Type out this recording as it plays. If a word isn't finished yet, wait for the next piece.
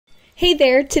Hey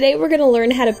there, today we're going to learn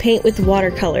how to paint with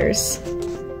watercolors.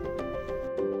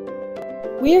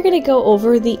 We are going to go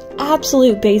over the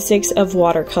absolute basics of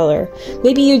watercolor.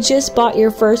 Maybe you just bought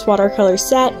your first watercolor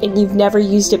set and you've never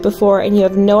used it before and you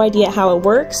have no idea how it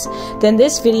works, then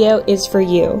this video is for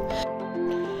you.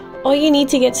 All you need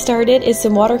to get started is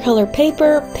some watercolor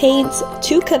paper, paints,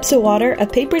 2 cups of water, a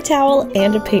paper towel,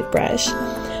 and a paintbrush.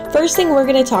 First thing we're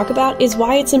going to talk about is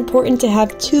why it's important to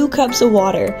have 2 cups of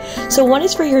water. So one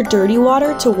is for your dirty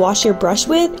water to wash your brush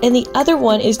with, and the other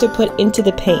one is to put into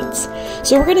the paints.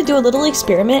 So we're going to do a little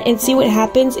experiment and see what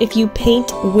happens if you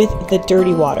paint with the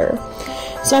dirty water.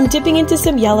 So I'm dipping into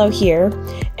some yellow here,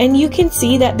 and you can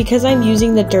see that because I'm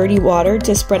using the dirty water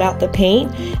to spread out the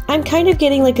paint, I'm kind of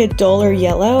getting like a duller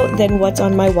yellow than what's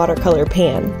on my watercolor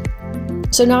pan.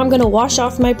 So now I'm going to wash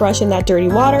off my brush in that dirty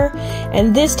water,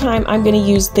 and this time I'm going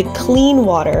to use the clean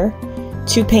water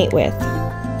to paint with.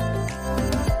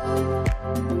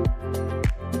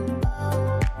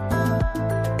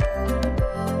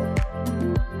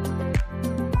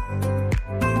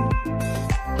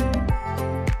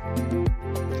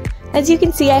 As you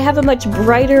can see, I have a much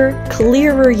brighter,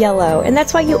 clearer yellow, and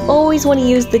that's why you always want to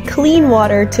use the clean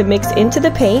water to mix into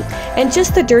the paint and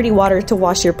just the dirty water to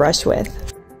wash your brush with.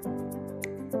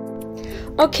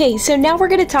 Okay, so now we're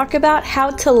going to talk about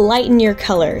how to lighten your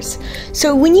colors.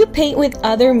 So when you paint with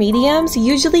other mediums,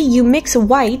 usually you mix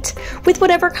white with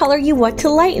whatever color you want to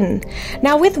lighten.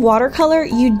 Now with watercolor,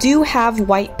 you do have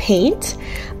white paint.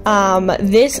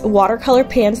 This watercolor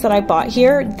pans that I bought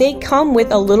here, they come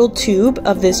with a little tube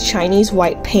of this Chinese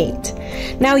white paint.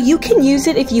 Now you can use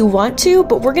it if you want to,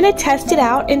 but we're going to test it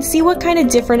out and see what kind of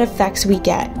different effects we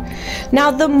get.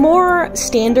 Now the more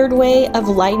standard way of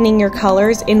lightening your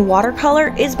colors in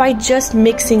watercolor is by just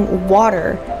mixing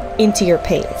water into your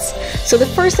paints. So the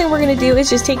first thing we're going to do is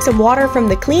just take some water from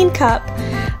the clean cup,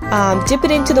 dip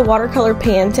it into the watercolor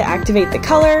pan to activate the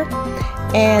color.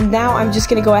 And now I'm just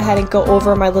going to go ahead and go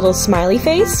over my little smiley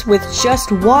face with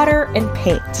just water and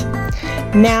paint.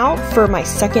 Now for my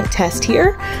second test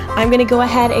here, I'm going to go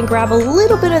ahead and grab a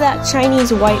little bit of that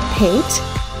Chinese white paint.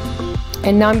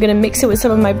 And now I'm going to mix it with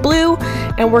some of my blue,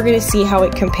 and we're going to see how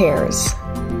it compares.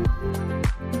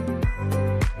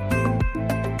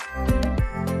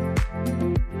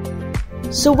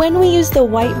 So when we use the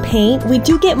white paint, we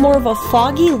do get more of a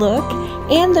foggy look,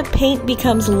 and the paint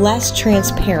becomes less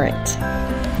transparent.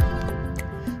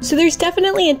 So there's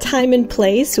definitely a time and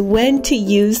place when to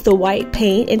use the white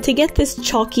paint and to get this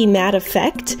chalky matte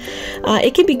effect.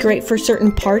 It can be great for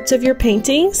certain parts of your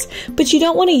paintings, but you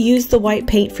don't want to use the white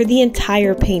paint for the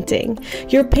entire painting.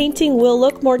 Your painting will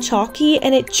look more chalky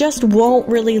and it just won't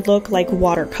really look like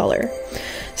watercolor.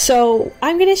 So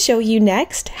I'm going to show you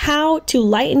next how to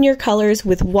lighten your colors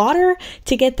with water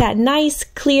to get that nice,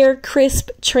 clear,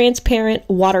 crisp, transparent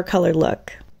watercolor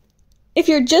look. If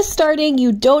you're just starting,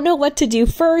 you don't know what to do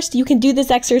first, you can do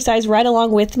this exercise right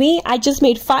along with me. I just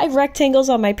made 5 rectangles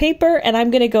on my paper, and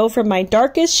I'm going to go from my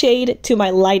darkest shade to my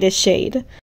lightest shade.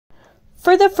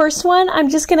 For the first one, I'm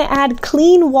just going to add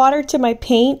clean water to my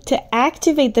paint to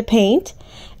activate the paint,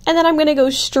 and then I'm going to go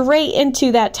straight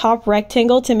into that top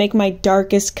rectangle to make my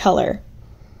darkest color.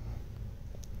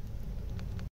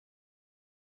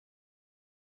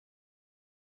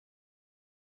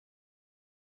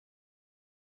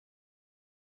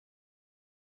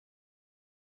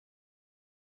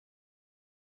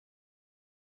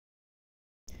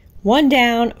 One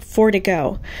down, 4 to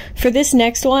go. For this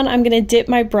next one, I'm going to dip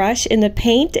my brush in the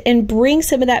paint and bring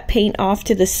some of that paint off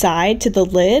to the side, to the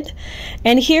lid.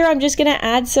 And here I'm just going to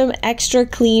add some extra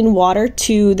clean water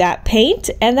to that paint,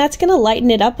 and that's going to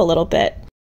lighten it up a little bit.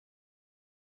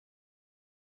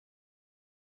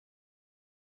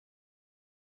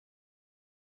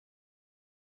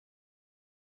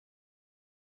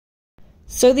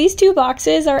 So these 2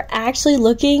 boxes are actually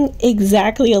looking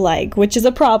exactly alike, which is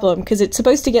a problem because it's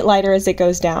supposed to get lighter as it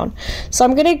goes down. So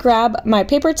I'm going to grab my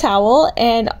paper towel,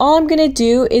 and all I'm going to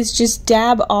do is just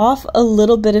dab off a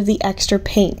little bit of the extra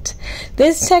paint.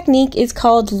 This technique is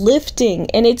called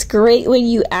lifting, and it's great when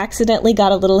you accidentally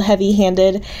got a little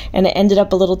heavy-handed and it ended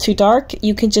up a little too dark.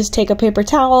 You can just take a paper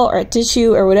towel or a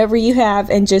tissue or whatever you have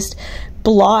and just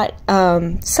blot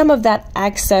some of that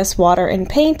excess water and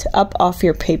paint up off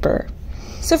your paper.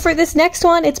 So for this next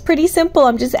one, it's pretty simple.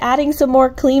 I'm just adding some more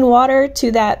clean water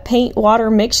to that paint water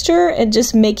mixture and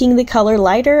just making the color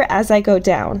lighter as I go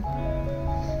down.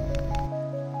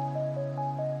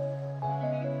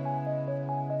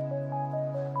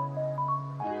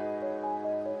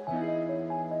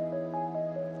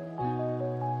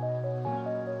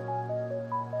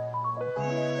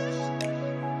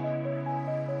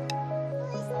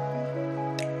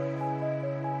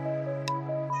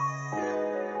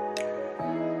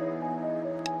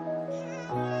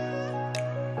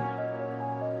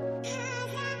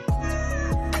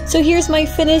 So here's my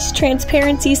finished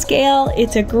transparency scale.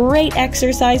 It's a great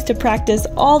exercise to practice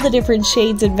all the different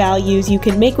shades and values you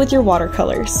can make with your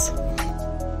watercolors.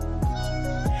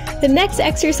 The next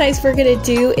exercise we're going to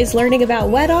do is learning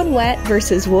about wet on wet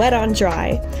versus wet on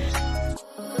dry.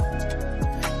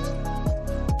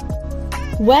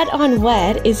 Wet on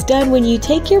wet is done when you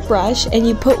take your brush and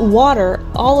you put water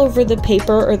all over the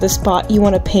paper or the spot you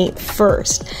want to paint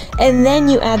first, and then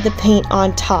you add the paint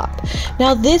on top.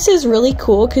 Now this is really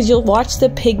cool because you'll watch the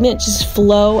pigment just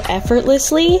flow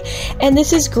effortlessly, and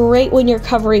this is great when you're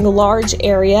covering large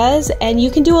areas, and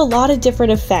you can do a lot of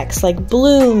different effects like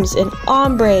blooms and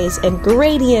ombres and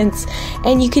gradients,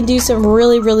 and you can do some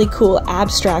really cool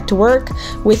abstract work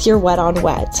with your wet on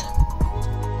wet.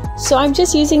 So I'm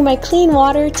just using my clean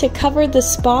water to cover the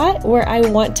spot where I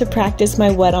want to practice my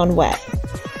wet on wet.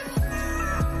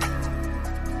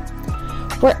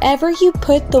 Wherever you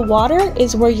put the water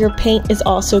is where your paint is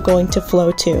also going to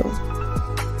flow to.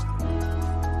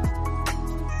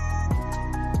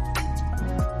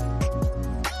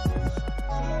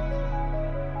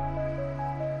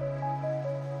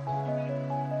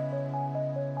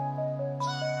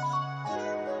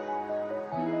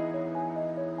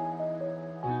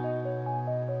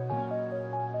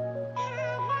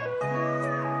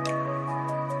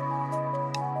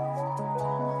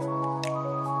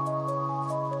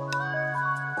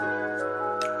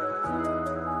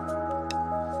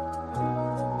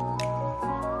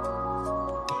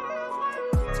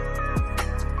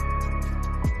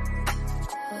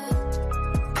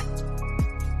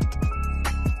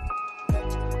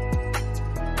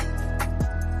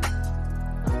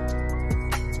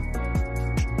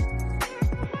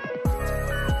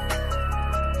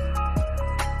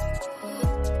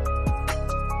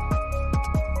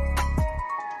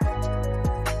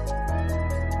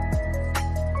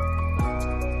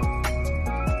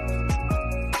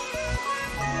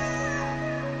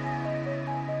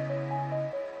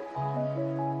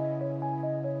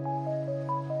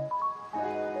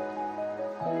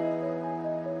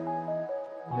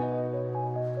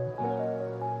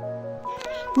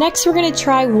 Next, we're going to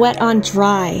try wet on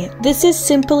dry. This is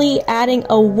simply adding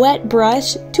a wet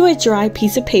brush to a dry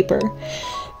piece of paper.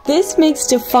 This makes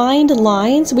defined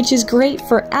lines, which is great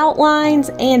for outlines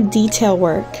and detail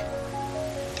work.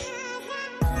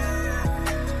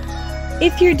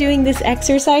 If you're doing this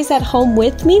exercise at home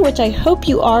with me, which I hope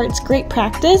you are, it's great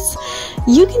practice,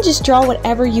 you can just draw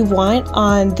whatever you want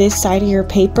on this side of your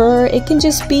paper. It can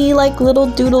just be like little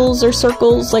doodles or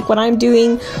circles like what I'm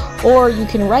doing, or you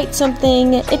can write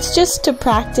something. It's just to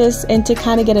practice and to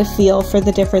kind of get a feel for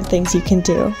the different things you can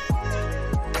do.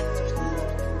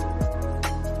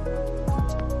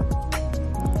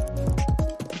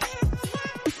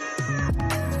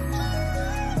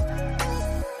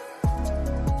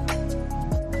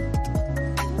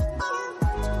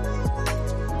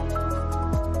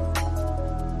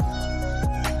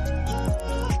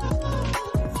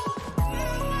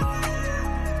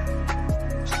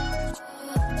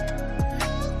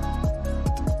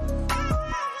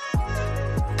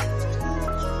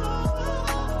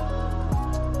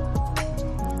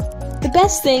 The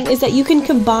best thing is that you can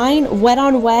combine wet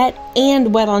on wet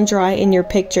and wet on dry in your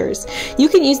pictures. You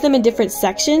can use them in different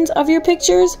sections of your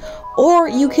pictures, or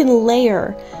you can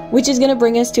layer, which is going to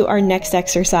bring us to our next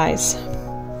exercise.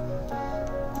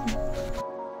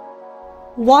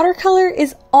 Watercolor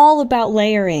is all about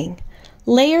layering.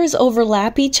 Layers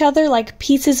overlap each other like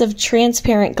pieces of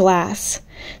transparent glass.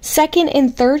 Second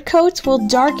and third coats will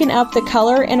darken up the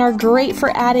color and are great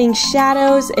for adding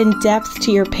shadows and depth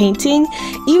to your painting,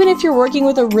 even if you're working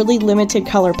with a really limited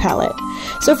color palette.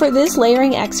 So for this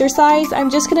layering exercise,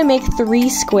 I'm just going to make 3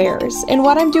 squares. And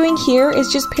what I'm doing here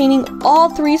is just painting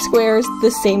all 3 squares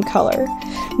the same color.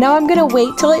 Now I'm going to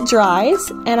wait till it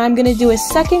dries, and I'm going to do a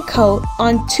second coat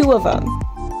on 2 of them.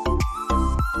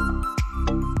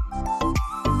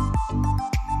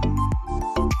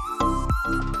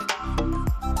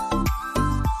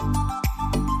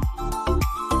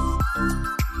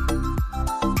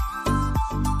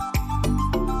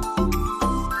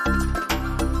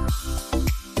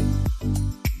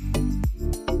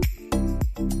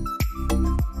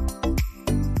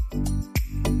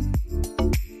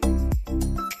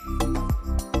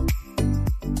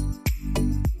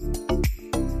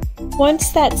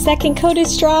 Once that second coat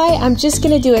is dry, I'm just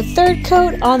going to do a third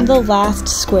coat on the last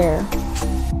square.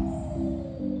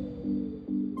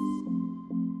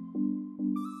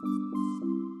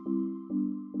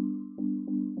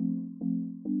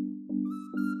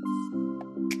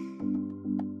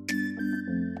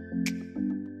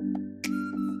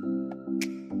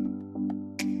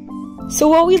 So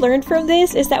what we learned from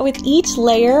this is that with each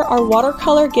layer, our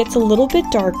watercolor gets a little bit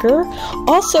darker.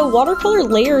 Also, watercolor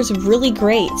layers really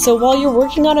great. So while you're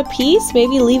working on a piece,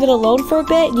 maybe leave it alone for a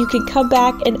bit and you can come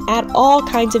back and add all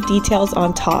kinds of details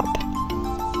on top.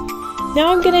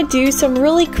 Now I'm going to do some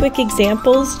really quick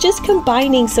examples, just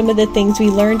combining some of the things we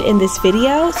learned in this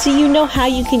video so you know how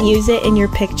you can use it in your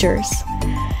pictures.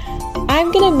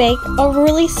 I'm going to make a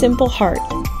really simple heart.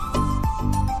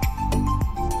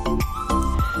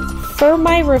 For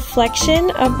my reflection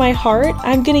of my heart,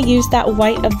 I'm going to use that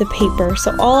white of the paper.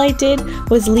 So all I did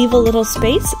was leave a little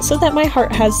space so that my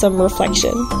heart has some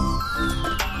reflection.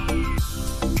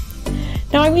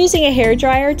 Now I'm using a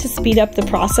hairdryer to speed up the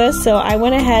process, so I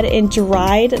went ahead and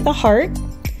dried the heart.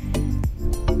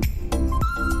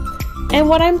 And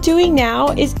what I'm doing now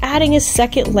is adding a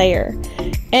second layer.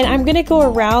 And I'm going to go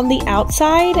around the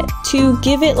outside to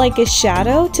give it like a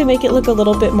shadow to make it look a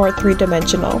little bit more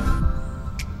three-dimensional.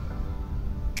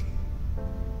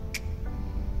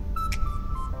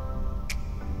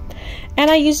 And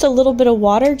I used a little bit of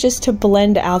water just to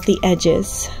blend out the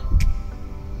edges.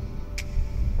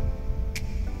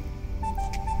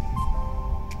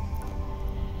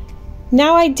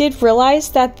 Now I did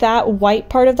realize that that white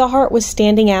part of the heart was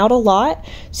standing out a lot,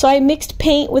 so I mixed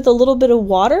paint with a little bit of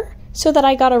water so that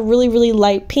I got a really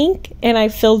light pink, and I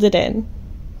filled it in.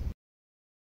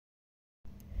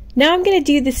 Now I'm going to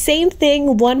do the same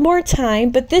thing one more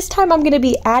time, but this time I'm going to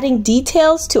be adding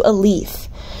details to a leaf.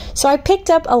 So I picked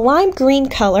up a lime green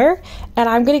color and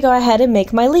I'm going to go ahead and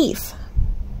make my leaf.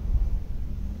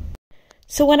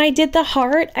 So when I did the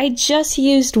heart, I just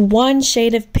used one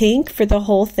shade of pink for the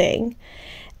whole thing.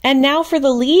 And now for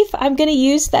the leaf, I'm going to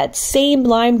use that same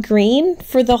lime green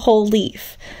for the whole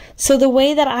leaf. So the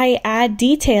way that I add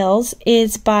details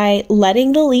is by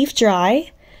letting the leaf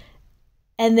dry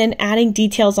and then adding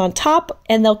details on top,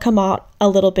 and they'll come out a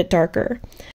little bit darker.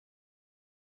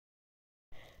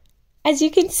 As you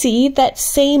can see, that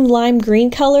same lime green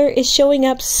color is showing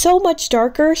up so much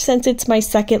darker since it's my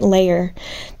second layer.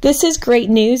 This is great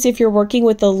news if you're working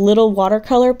with a little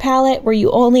watercolor palette where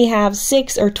you only have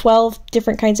 6 or 12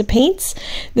 different kinds of paints.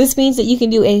 This means that you can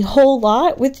do a whole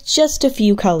lot with just a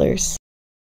few colors.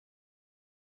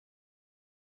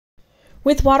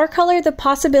 With watercolor, the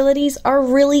possibilities are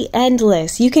really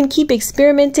endless. You can keep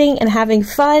experimenting and having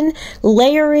fun,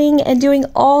 layering, and doing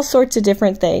all sorts of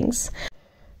different things.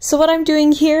 So what I'm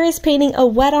doing here is painting a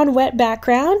wet on wet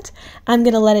background. I'm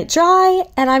going to let it dry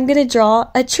and I'm going to draw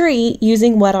a tree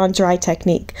using wet on dry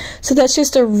technique. So that's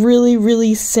just a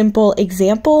really simple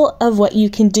example of what you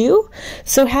can do.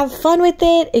 So have fun with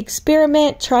it,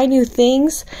 experiment, try new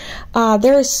things.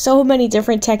 There are so many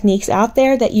different techniques out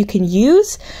there that you can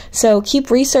use. So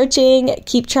keep researching,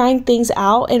 keep trying things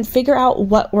out, and figure out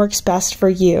what works best for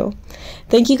you.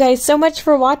 Thank you guys so much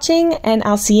for watching, and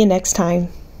I'll see you next time.